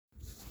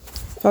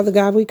Father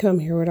God, we come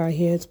here with our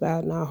heads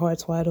bowed and our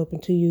hearts wide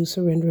open to you,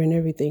 surrendering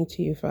everything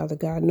to you, Father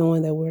God,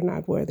 knowing that we're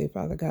not worthy,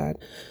 Father God.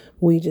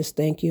 We just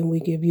thank you and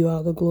we give you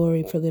all the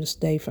glory for this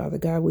day, Father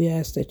God. We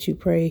ask that you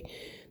pray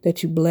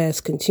that you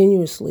bless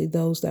continuously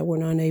those that were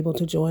unable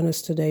to join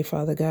us today,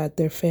 Father God,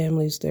 their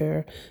families,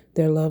 their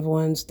loved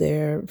ones,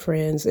 their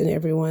friends, and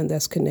everyone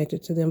that's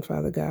connected to them,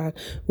 Father God.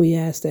 We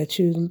ask that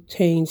you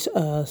change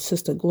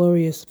Sister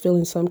Gloria's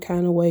feeling some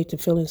kind of way to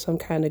feeling some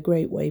kind of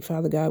great way,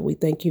 Father God. We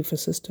thank you for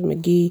Sister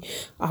McGee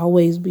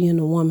always being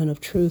a woman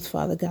of truth,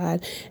 Father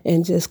God,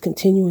 and just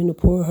continuing to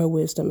pour her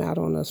wisdom out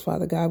on us,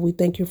 Father God. We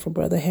thank you for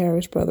Brother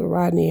Harris, Brother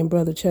Rodney, and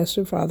Brother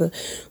Chester, Father,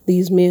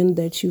 these men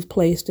that you've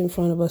placed in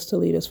front of us to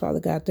lead us, Father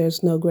God.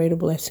 There's no greater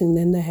blessing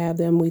than to have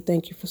them. We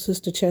thank you for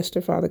Sister Chester,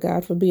 Father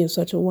God, for being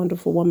such a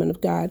wonderful woman of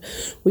God.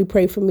 We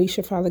pray for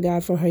Misha, Father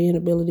God, for her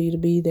inability to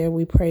be there.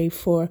 We pray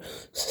for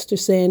Sister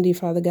Sandy,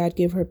 Father God,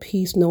 give her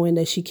peace, knowing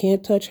that she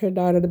can't touch her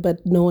daughter,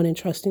 but knowing and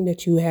trusting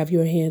that you have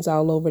your hands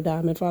all over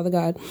Diamond, Father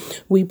God.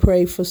 We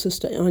pray for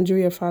Sister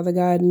Andrea, Father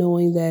God,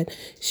 knowing that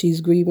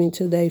she's grieving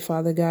today,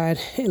 Father God,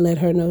 and let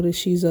her know that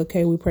she's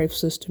okay. We pray for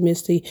Sister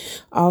Misty,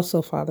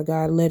 also, Father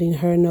God, letting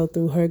her know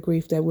through her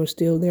grief that we're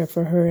still there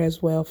for her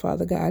as well,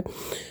 Father God.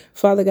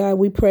 Father God,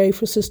 we pray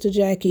for Sister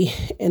Jackie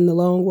and the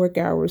long work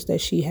hours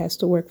that she has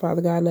to work,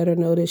 Father God. Let her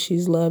know that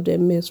she's loved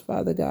and missed,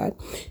 Father God.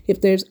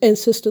 And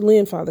Sister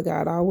Lynn, Father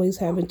God, always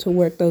having to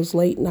work those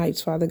late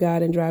nights, Father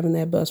God, and driving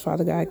that bus,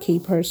 Father God,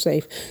 keep her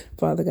safe,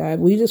 Father God.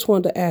 We just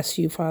want to ask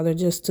you, Father,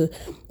 just to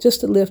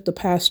lift the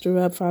pastor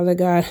up, Father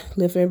God,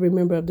 lift every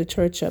member of the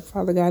church up,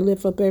 Father God,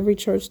 lift up every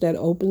church that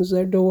opens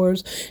their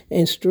doors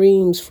and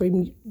streams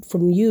from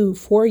you,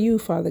 for you,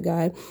 Father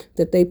God,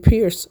 that they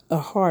pierce a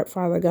heart,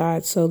 Father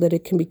God, so that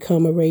it can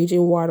become a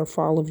raging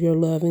waterfall of your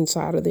love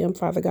inside of them,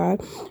 Father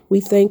God. We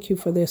thank you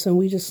for this, and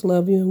we just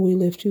love you and we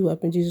lift you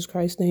up. In Jesus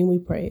Christ's name we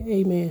pray.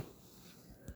 Amen.